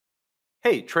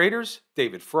Hey traders,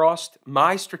 David Frost,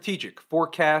 my strategic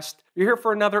forecast. You're here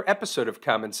for another episode of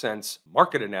Common Sense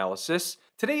Market Analysis.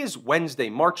 Today is Wednesday,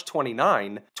 March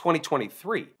 29,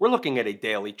 2023. We're looking at a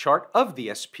daily chart of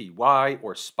the SPY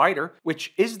or Spider,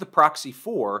 which is the proxy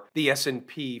for the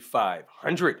S&P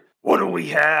 500. What do we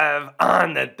have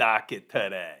on the docket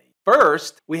today?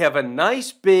 First, we have a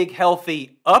nice big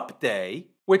healthy up day,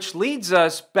 which leads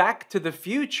us back to the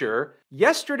future.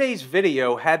 Yesterday's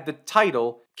video had the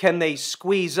title, Can They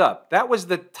Squeeze Up? That was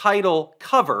the title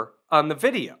cover on the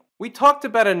video. We talked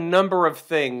about a number of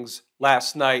things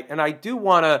last night, and I do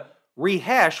want to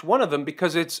rehash one of them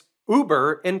because it's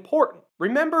uber important.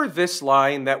 Remember this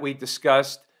line that we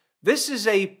discussed? This is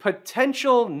a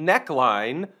potential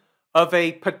neckline of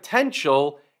a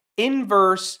potential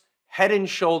inverse head and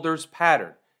shoulders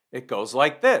pattern. It goes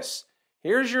like this.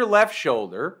 Here's your left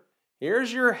shoulder,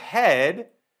 here's your head,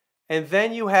 and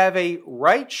then you have a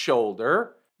right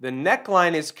shoulder. The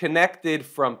neckline is connected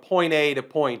from point A to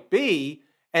point B,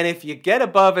 and if you get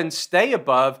above and stay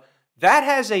above, that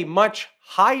has a much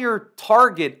higher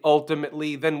target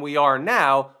ultimately than we are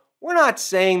now. We're not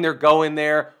saying they're going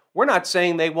there. We're not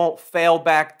saying they won't fail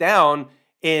back down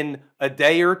in a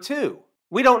day or two.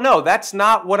 We don't know. That's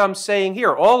not what I'm saying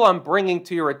here. All I'm bringing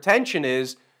to your attention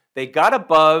is they got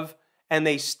above and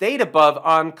they stayed above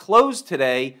on close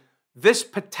today, this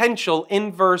potential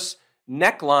inverse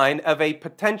neckline of a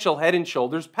potential head and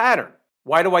shoulders pattern.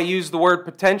 Why do I use the word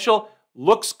potential?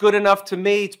 Looks good enough to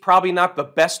me. It's probably not the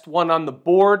best one on the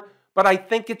board, but I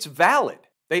think it's valid.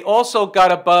 They also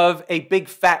got above a big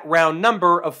fat round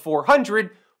number of 400.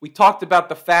 We talked about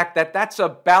the fact that that's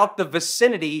about the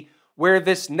vicinity where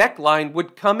this neckline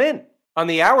would come in. On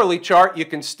the hourly chart, you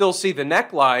can still see the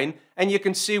neckline, and you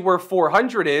can see where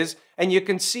 400 is, and you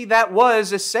can see that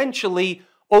was essentially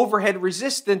overhead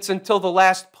resistance until the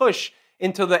last push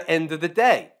into the end of the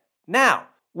day. Now,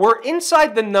 were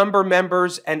inside the number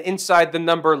members and inside the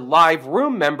number live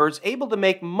room members able to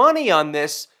make money on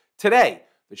this today?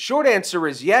 The short answer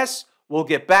is yes. We'll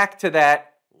get back to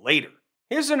that later.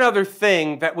 Here's another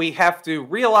thing that we have to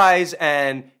realize,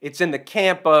 and it's in the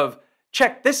camp of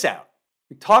check this out.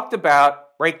 We talked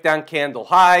about breakdown candle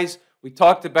highs. We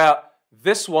talked about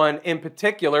this one in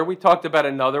particular. We talked about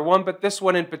another one, but this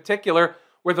one in particular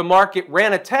where the market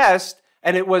ran a test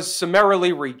and it was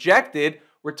summarily rejected.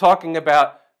 We're talking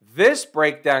about this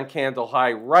breakdown candle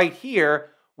high right here.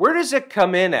 Where does it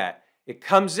come in at? It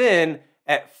comes in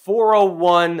at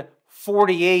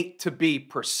 401.48 to be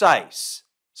precise.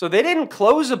 So they didn't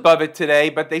close above it today,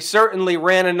 but they certainly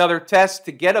ran another test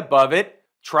to get above it.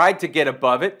 Tried to get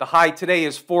above it. The high today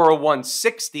is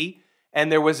 401.60,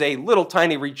 and there was a little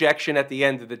tiny rejection at the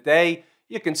end of the day.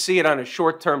 You can see it on a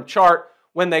short-term chart.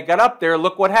 When they got up there,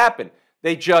 look what happened.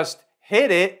 They just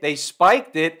hit it, they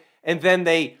spiked it, and then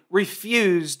they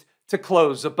refused to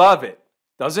close above it.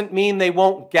 Doesn't mean they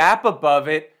won't gap above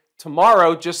it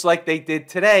tomorrow, just like they did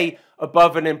today,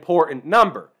 above an important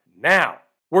number. Now,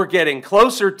 we're getting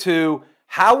closer to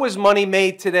how was money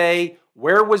made today?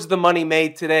 Where was the money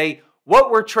made today? What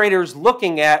were traders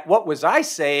looking at? What was I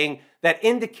saying that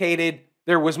indicated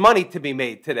there was money to be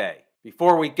made today?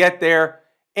 Before we get there,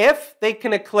 if they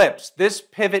can eclipse this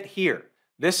pivot here,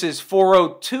 this is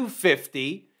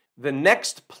 402.50. The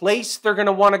next place they're going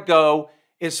to want to go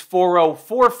is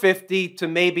 404.50 to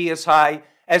maybe as high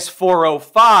as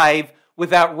 405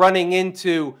 without running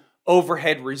into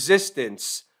overhead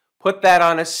resistance. Put that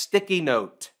on a sticky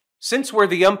note. Since we're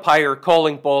the umpire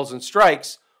calling balls and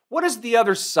strikes, what does the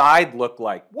other side look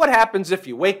like? What happens if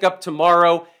you wake up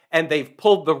tomorrow and they've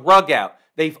pulled the rug out?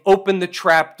 They've opened the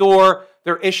trap door.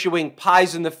 They're issuing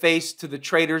pies in the face to the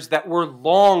traders that were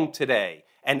long today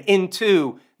and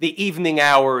into the evening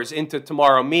hours into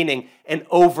tomorrow, meaning an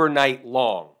overnight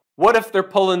long. What if they're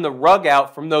pulling the rug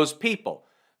out from those people?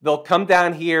 They'll come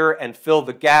down here and fill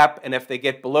the gap, and if they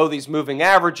get below these moving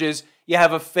averages, you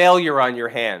have a failure on your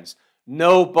hands.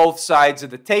 Know both sides of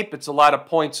the tape. It's a lot of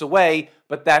points away,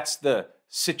 but that's the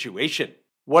situation.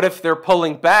 What if they're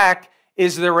pulling back?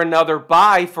 Is there another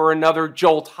buy for another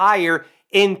jolt higher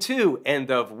into end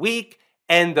of week,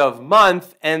 end of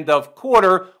month, end of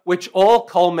quarter, which all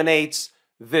culminates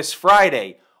this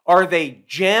Friday? Are they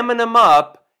jamming them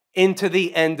up into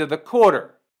the end of the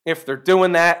quarter? If they're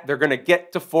doing that, they're going to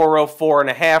get to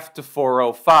 404.5 to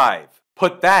 405.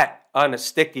 Put that on a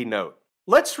sticky note.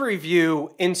 Let's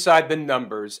review inside the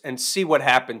numbers and see what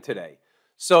happened today.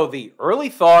 So the early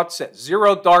thoughts at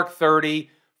 0 dark 30.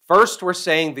 First, we're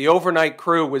saying the overnight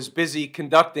crew was busy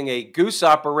conducting a goose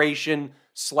operation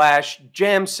 /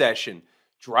 jam session,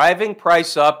 driving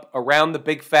price up around the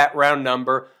big fat round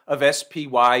number of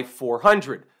SPY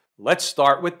 400. Let's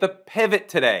start with the pivot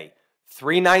today.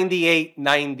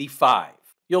 $398.95.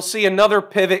 You'll see another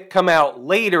pivot come out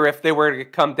later if they were to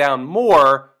come down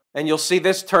more, and you'll see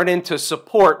this turn into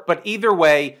support. But either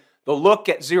way, the look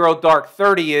at 0 dark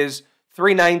 30 is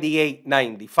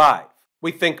 $398.95.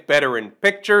 We think better in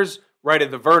pictures. Right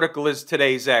of the vertical is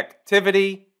today's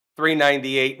activity.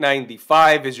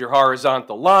 $398.95 is your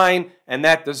horizontal line, and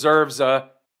that deserves a,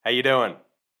 how you doing?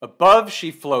 Above,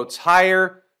 she floats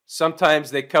higher.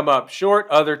 Sometimes they come up short,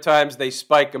 other times they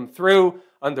spike them through.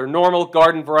 Under normal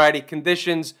garden variety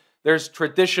conditions, there's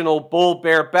traditional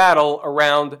bull-bear battle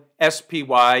around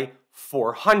SPY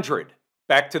 400.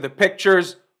 Back to the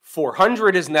pictures,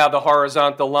 400 is now the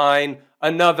horizontal line.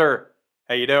 Another,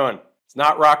 how you doing? It's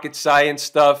not rocket science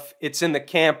stuff. It's in the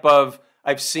camp of,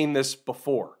 I've seen this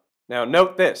before. Now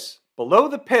note this, below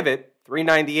the pivot,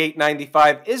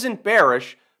 $398.95 isn't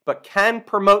bearish, but can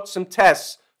promote some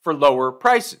tests for lower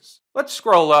prices. Let's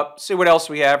scroll up, see what else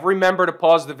we have. Remember to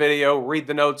pause the video, read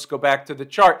the notes, go back to the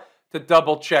chart to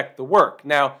double check the work.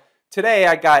 Now, today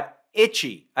I got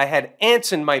itchy. I had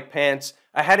ants in my pants.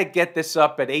 I had to get this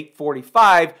up at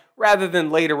 8:45 rather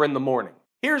than later in the morning.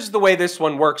 Here's the way this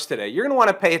one works today. You're going to want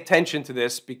to pay attention to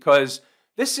this because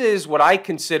this is what I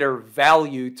consider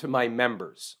value to my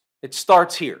members. It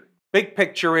starts here. Big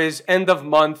picture is end of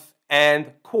month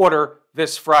and quarter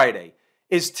this Friday.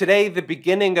 Is today the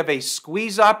beginning of a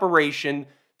squeeze operation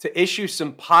to issue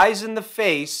some pies in the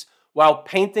face while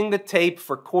painting the tape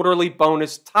for quarterly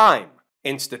bonus time?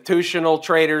 Institutional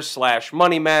traders /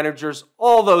 money managers,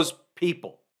 all those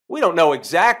people. We don't know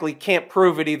exactly, can't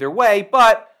prove it either way,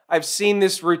 but I've seen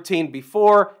this routine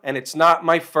before and it's not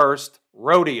my first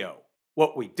rodeo.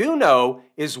 What we do know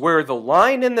is where the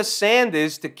line in the sand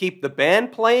is to keep the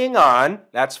band playing on,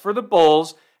 that's for the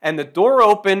bulls, and the door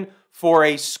open for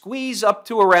a squeeze up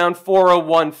to around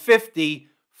 401.50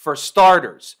 for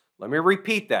starters. Let me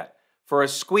repeat that. For a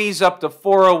squeeze up to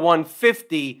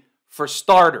 401.50 for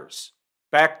starters.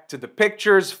 Back to the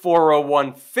pictures,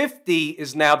 401.50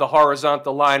 is now the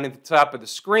horizontal line at the top of the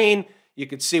screen. You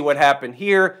can see what happened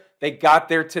here. They got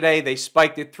there today. They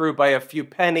spiked it through by a few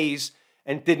pennies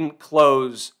and didn't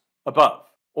close above.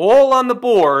 All on the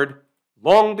board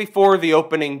long before the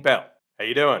opening bell. How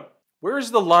you doing?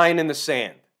 Where's the line in the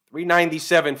sand?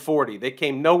 397.40. They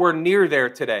came nowhere near there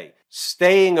today.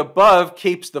 Staying above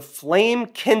keeps the flame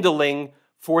kindling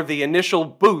for the initial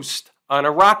boost on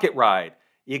a rocket ride.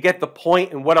 You get the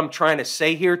point in what I'm trying to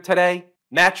say here today?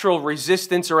 Natural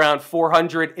resistance around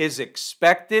 400 is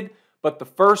expected, but the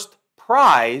first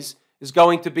prize is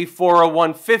going to be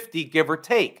 401.50, give or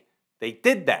take. They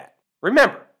did that.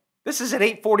 Remember, this is at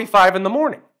 8:45 in the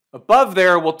morning. Above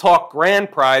there, we'll talk grand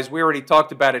prize. We already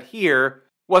talked about it here.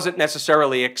 Wasn't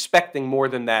necessarily expecting more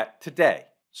than that today.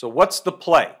 So what's the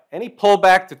play? Any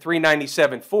pullback to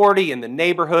 397.40 in the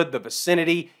neighborhood, the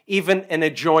vicinity, even an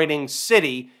adjoining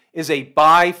city is a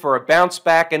buy for a bounce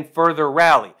back and further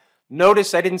rally.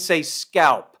 Notice I didn't say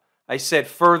scalp. I said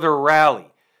further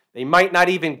rally. They might not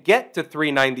even get to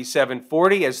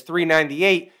 397.40 as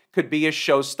 398 could be a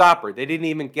showstopper. They didn't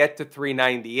even get to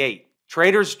 398.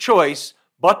 Trader's choice,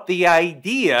 but the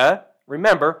idea,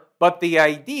 remember, but the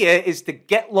idea is to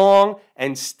get long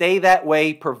and stay that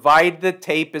way provided the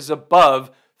tape is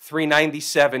above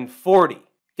 397.40.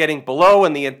 Getting below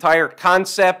and the entire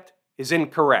concept is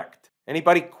incorrect.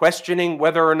 Anybody questioning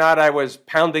whether or not I was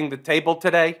pounding the table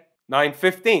today?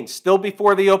 9:15, still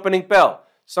before the opening bell.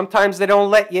 Sometimes they don't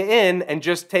let you in and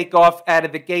just take off out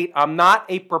of the gate. I'm not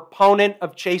a proponent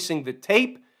of chasing the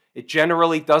tape. It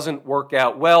generally doesn't work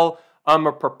out well. I'm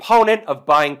a proponent of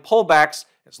buying pullbacks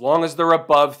as long as they're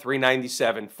above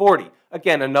 397.40.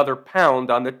 Again, another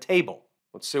pound on the table.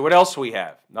 Let's see what else we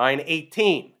have.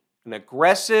 9:18. An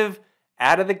aggressive,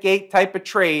 out-of-the-gate type of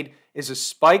trade is a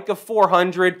spike of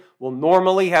 400, will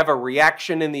normally have a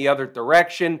reaction in the other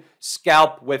direction,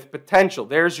 scalp with potential.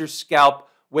 There's your scalp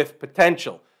with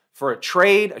potential. For a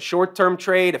trade, a short-term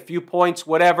trade, a few points,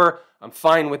 whatever, I'm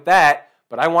fine with that,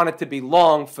 but I want it to be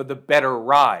long for the better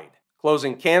ride.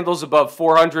 Closing candles above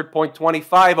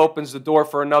 400.25 opens the door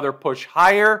for another push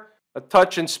higher. A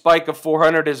touch and spike of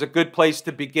 400 is a good place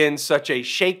to begin such a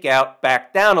shakeout,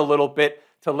 back down a little bit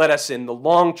to let us in the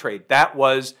long trade. That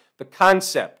was the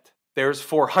concept. There's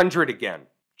 400 again,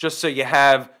 just so you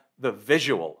have the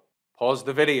visual. Pause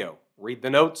the video, read the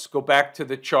notes, go back to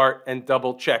the chart and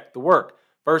double check the work.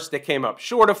 First, they came up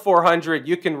short of 400.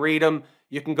 You can read them.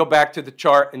 You can go back to the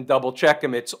chart and double check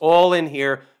them. It's all in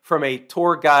here from a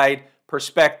tour guide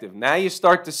perspective. Now you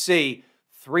start to see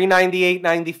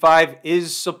 398.95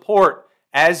 is support,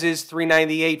 as is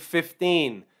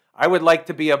 398.15. I would like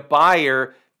to be a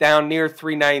buyer down near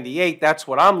 398. That's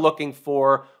what I'm looking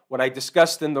for. what I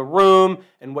discussed in the room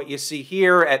and what you see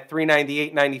here at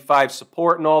 398.95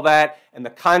 support and all that, and the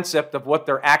concept of what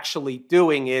they're actually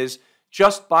doing is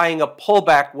just buying a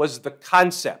pullback was the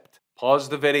concept. Pause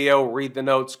the video, read the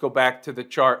notes, go back to the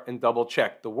chart, and double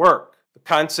check the work. The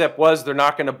concept was they're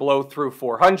not going to blow through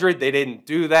 400. They didn't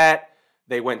do that.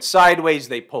 They went sideways.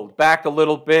 They pulled back a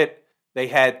little bit. They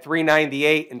had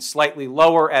 398 and slightly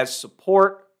lower as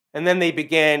support, and then they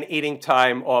began eating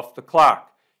time off the clock.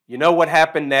 You know what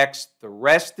happened next. The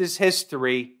rest is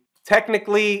history.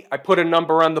 Technically, I put a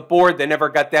number on the board. They never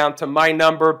got down to my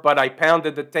number, but I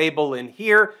pounded the table in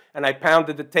here, and I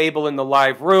pounded the table in the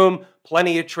live room.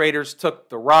 Plenty of traders took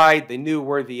the ride. They knew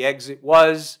where the exit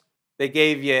was. They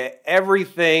gave you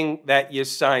everything that you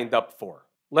signed up for.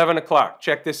 11 o'clock,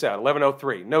 check this out,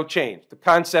 11:03, no change. The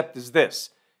concept is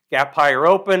this: gap higher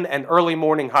open and early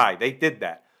morning high. They did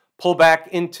that. Pull back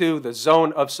into the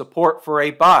zone of support for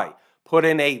a buy. Put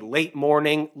in a late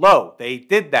morning low. They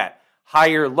did that.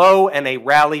 Higher low and a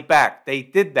rally back. They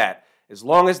did that. As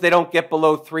long as they don't get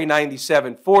below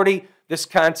 397.40, this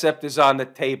concept is on the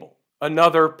table.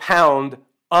 Another pound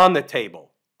on the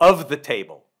table, of the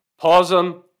table. Pause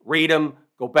them, read them,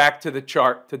 go back to the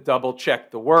chart to double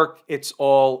check the work. It's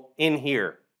all in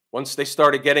here. Once they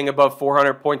started getting above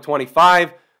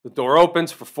 400.25, the door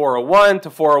opens for 401 to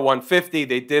 401.50.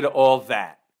 They did all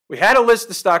that. We had a list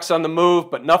of stocks on the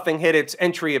move, but nothing hit its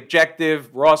entry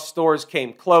objective. Ross Stores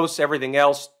came close. Everything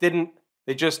else didn't.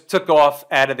 They just took off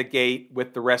out of the gate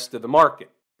with the rest of the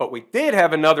market. But we did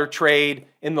have another trade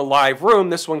in the live room.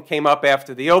 This one came up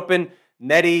after the open.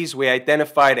 NetEase, we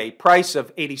identified a price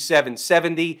of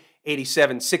 87.70,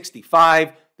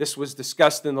 87.65. This was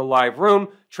discussed in the live room.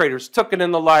 Traders took it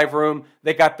in the live room.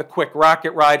 They got the quick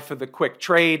rocket ride for the quick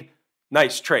trade.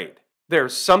 Nice trade.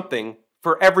 There's something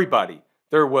for everybody.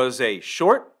 There was a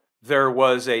short, there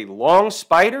was a long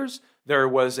spiders, there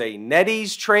was a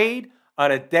NetEase trade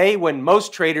on a day when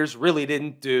most traders really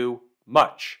didn't do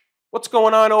much. What's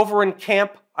going on over in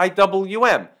Camp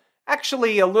IWM?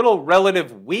 Actually, a little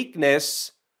relative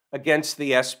weakness against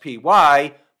the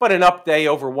SPY, but an up day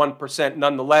over 1%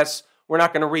 nonetheless. We're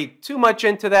not going to read too much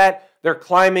into that. They're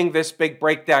climbing this big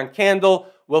breakdown candle.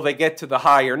 Will they get to the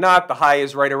high or not? The high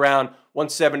is right around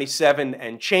 177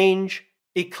 and change.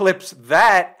 Eclipse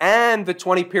that and the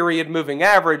 20-period moving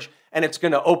average, and it's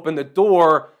going to open the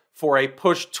door for a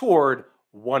push toward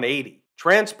 180.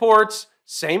 Transports,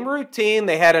 same routine.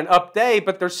 They had an up day,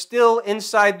 but they're still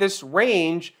inside this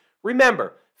range.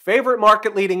 Remember, favorite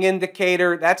market leading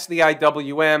indicator, that's the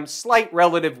IWM. Slight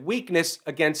relative weakness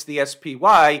against the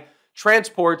SPY.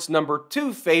 Transports, number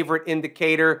 2 favorite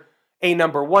indicator. A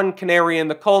number 1 canary in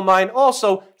the coal mine.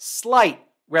 Also, slight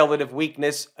relative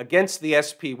weakness against the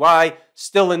SPY,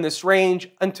 still in this range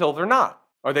until they're not.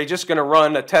 Are they just going to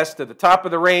run a test to the top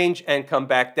of the range and come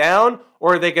back down?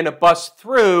 Or are they going to bust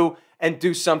through and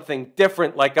do something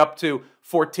different, like up to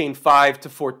 14.5 to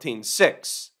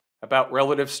 14.6? About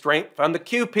relative strength on the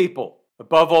Q, people.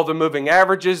 Above all the moving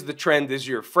averages, the trend is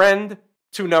your friend.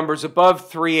 2 numbers above,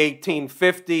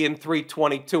 318.50 and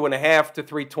 322.5 to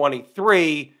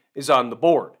 323 is on the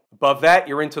board. Above that,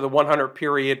 you're into the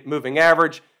 100-period moving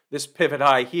average. This pivot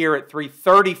high here at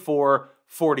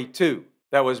 334.42.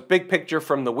 That was big picture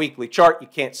from the weekly chart. You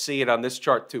can't see it on this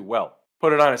chart too well.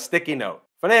 Put it on a sticky note.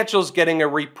 Financials getting a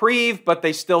reprieve, but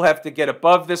they still have to get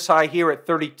above this high here at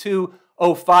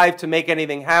 32.05 to make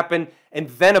anything happen, and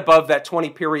then above that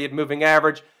 20-period moving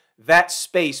average. That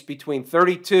space between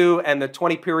 32 and the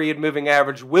 20-period moving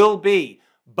average will be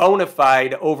bona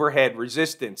fide overhead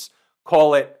resistance.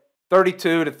 Call it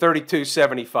 32 to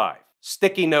 32.75.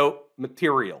 Sticky note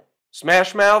material.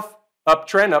 Smashmouth,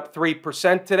 uptrend, up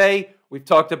 3% today. We've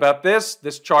talked about this.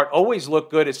 This chart always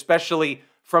looked good, especially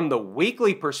from the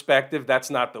weekly perspective. That's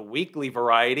not the weekly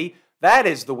variety. That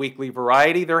is the weekly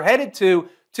variety. They're headed to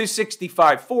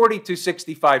 265.40,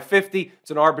 265.50.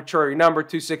 It's an arbitrary number,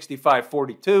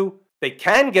 265.42. They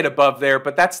can get above there,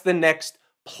 but that's the next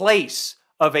place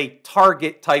of a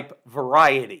target type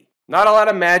variety. Not a lot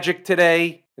of magic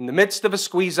today. In the midst of a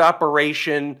squeeze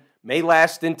operation, may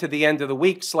last into the end of the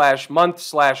week /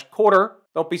 month / quarter.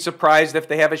 Don't be surprised if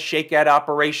they have a shakeout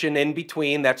operation in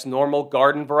between. That's normal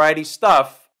garden variety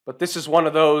stuff. But this is one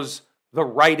of those, the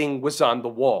writing was on the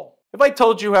wall. If I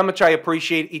told you how much I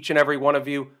appreciate each and every one of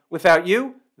you, without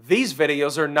you, these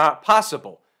videos are not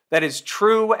possible. That is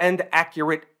true and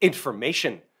accurate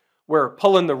information. We're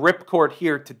pulling the ripcord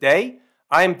here today.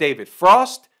 I'm David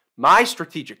Frost, my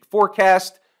strategic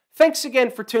forecast. Thanks again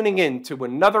for tuning in to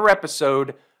another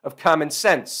episode of Common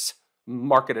Sense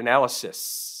Market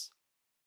Analysis.